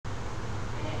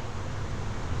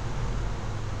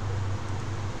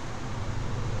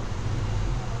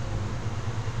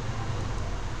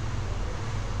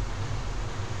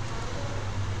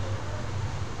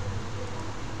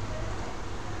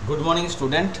Good morning,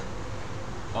 student.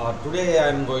 Today I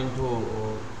am going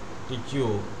to teach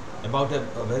you about a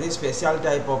very special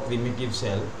type of primitive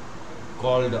cell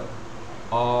called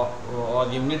or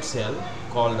unit cell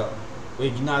called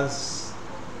Wigner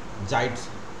Seitz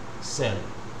cell,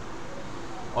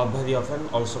 or very often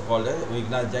also called a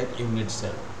Wigner Seitz unit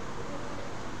cell.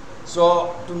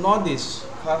 So to know this,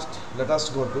 first let us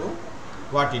go to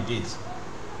what it is.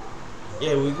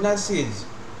 A Wigner Seitz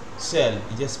cell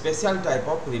is a special type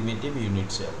of primitive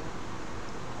unit cell,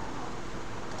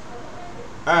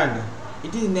 and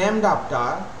it is named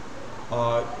after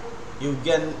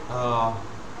Eugen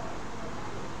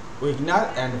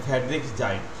Wigner and Friedrich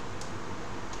Seitz.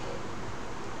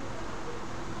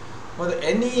 For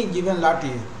any given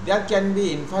lattice, there can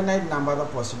be infinite number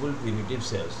of possible primitive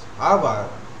cells. However,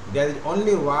 there is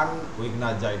only one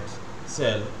Wigner Seitz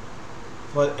cell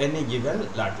for any given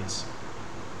lattice.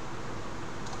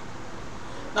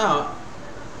 Now,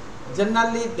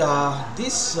 generally,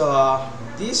 this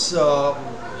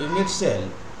unit cell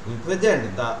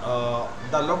represent the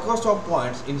locus of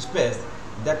points in space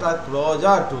that are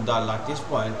closer to the lattice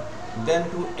point than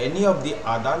to any of the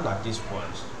other lattice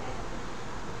points.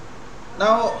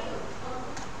 Now,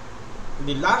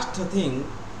 the last thing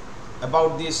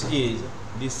about this is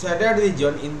the shaded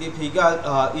region in the figure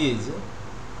is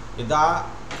the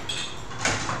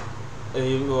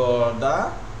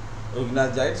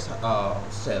Wigner Seitz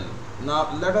cell. Now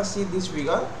let us see this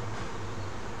figure.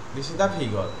 This is the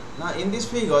figure. Now in this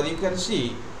figure you can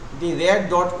see the red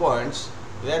dot points.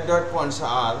 Red dot points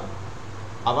are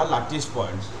our lattice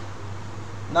points.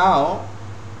 Now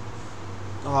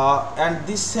and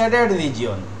this shaded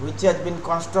region, which has been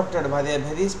constructed by a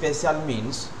very special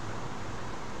means,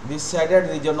 this shaded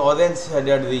region, orange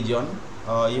shaded region,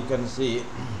 you can see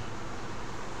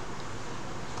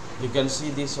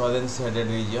this orange shaded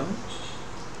region,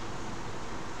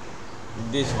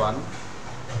 this one,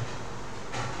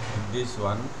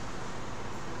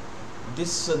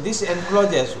 this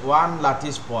encloses one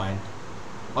lattice point,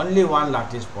 only one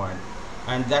lattice point,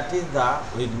 and that is the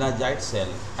Wigner Seitz cell.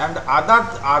 And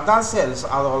other cells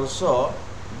are also,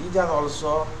 these are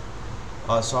also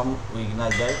some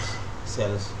Wigner Seitz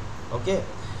cells. Okay,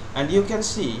 and you can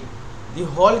see the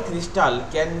whole crystal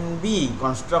can be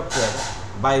constructed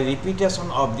by repetition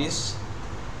of this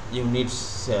unit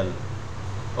cell.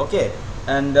 Okay,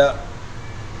 and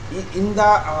in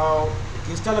the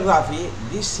crystallography,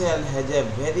 this cell has a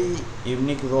very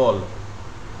unique role,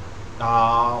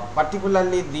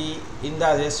 particularly in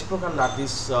the reciprocal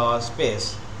lattice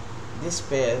space. This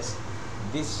has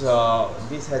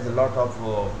a lot of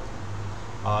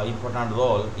important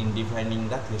role in defining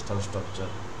the crystal structure.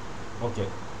 Okay,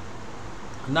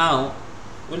 now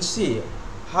we'll see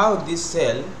how this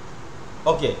cell,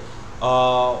 okay,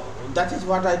 that is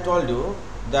what I told you,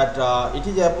 that it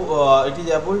is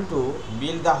able to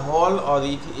build the whole, or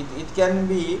it can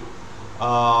be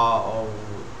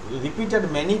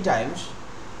repeated many times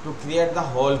to create the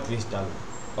whole crystal,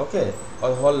 okay,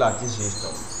 or whole lattice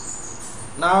system.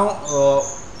 Now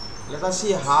let us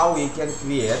see how we can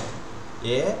create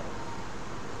a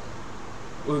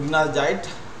Wigner Seitz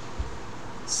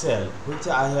cell, which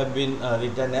I have been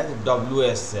written as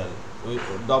WS cell.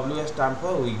 WS stands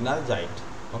for Wigner Seitz.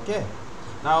 Okay.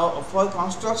 Now for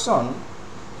construction,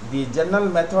 the general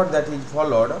method that is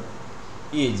followed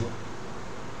is,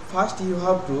 first you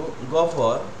have to go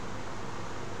for,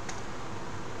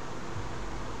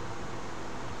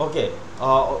 okay,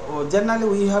 generally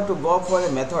we have to go for a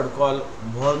method called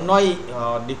Voronoi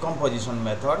decomposition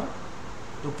method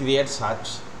to create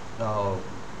such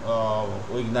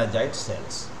Wigner Seitz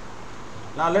cells.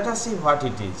 Now let us see what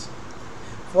it is.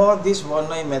 For this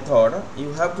Voronoi method,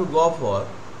 you have to go for,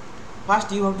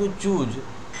 first you have to choose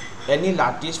any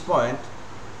lattice point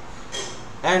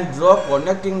and draw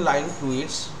connecting line to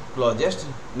its closest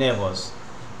neighbors.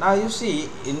 Now you see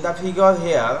in the figure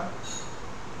here,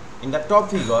 in the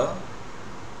top figure,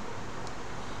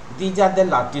 these are the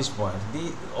lattice points.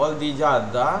 All these are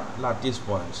the lattice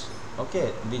points.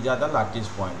 Okay, these are the lattice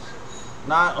points.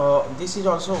 Now this is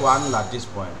also one lattice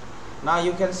point. Now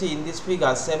you can see in this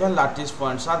figure 7 lattice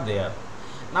points are there.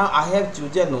 Now I have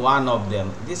chosen one of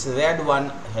them. This red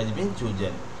one has been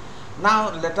chosen.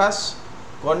 Now let us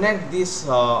connect this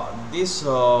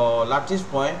lattice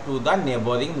point to the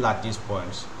neighboring lattice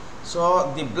points.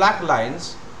 So the black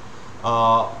lines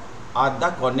are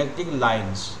the connecting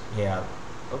lines here.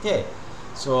 Okay,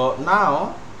 so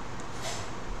now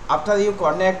after you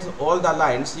connect all the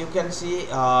lines, you can see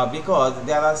because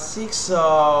there are 6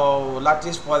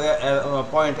 lattice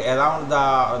point around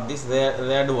this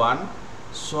red one,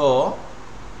 so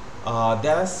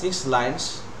there are 6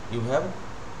 lines you have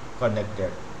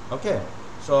connected. Okay,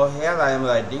 so here I am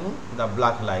writing the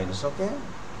black lines. Okay.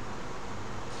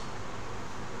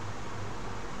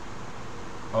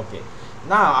 Okay,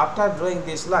 now after drawing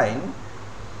this line,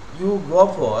 you go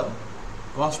for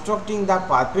constructing the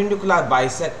perpendicular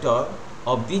bisector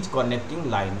of these connecting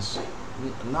lines.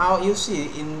 Now you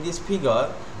see in this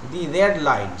figure the red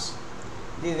lines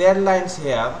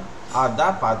here are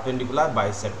the perpendicular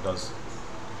bisectors.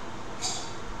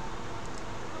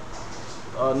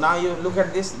 Now you look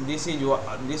at this. This is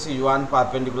one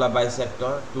perpendicular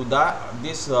bisector to the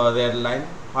this red line.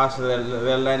 First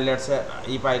red line, let's say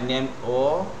if I name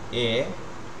OA.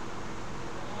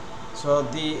 So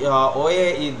the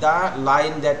OA is the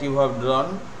line that you have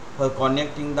drawn for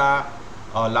connecting the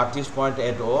lattice point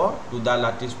at O to the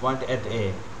lattice point at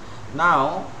A.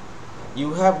 Now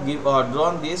you have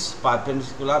drawn this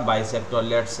perpendicular bisector,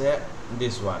 let's say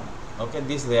this one. Okay,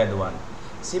 this red one.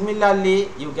 Similarly,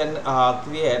 you can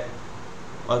create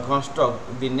or construct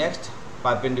the next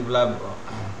perpendicular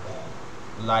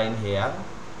line here.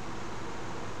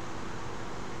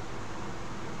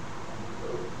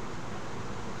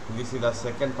 This is the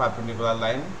second perpendicular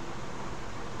line.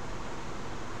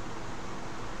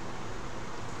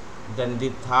 Then the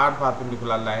third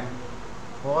perpendicular line,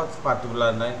 fourth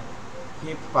perpendicular line,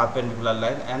 fifth perpendicular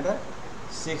line, and the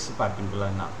sixth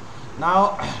perpendicular line.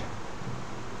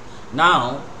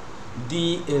 Now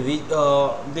the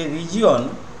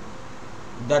region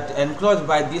that enclosed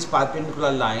by these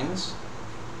perpendicular lines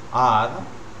are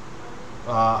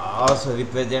also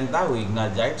represent the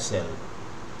Wigner Seitz cell.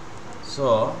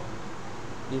 So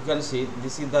you can see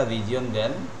this is the region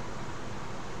then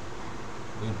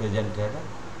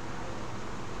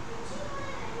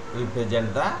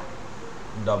represent the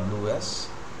WS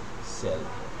cell.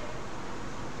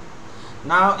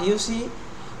 Now you see,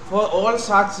 for all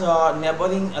such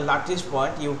neighboring lattice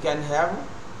point, you can have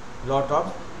lot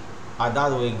of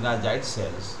other Wigner Seitz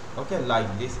cells. Okay,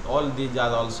 like this. All these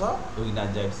are also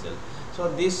Wigner Seitz cells. So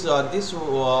this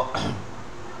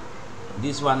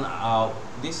this one,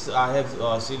 this I have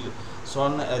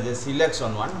shown as a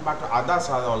selection one, but others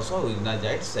are also Wigner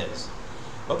Seitz cells.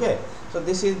 Okay, so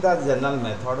this is the general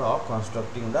method of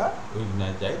constructing the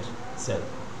Wigner Seitz cell.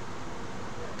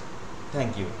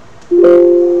 Thank you.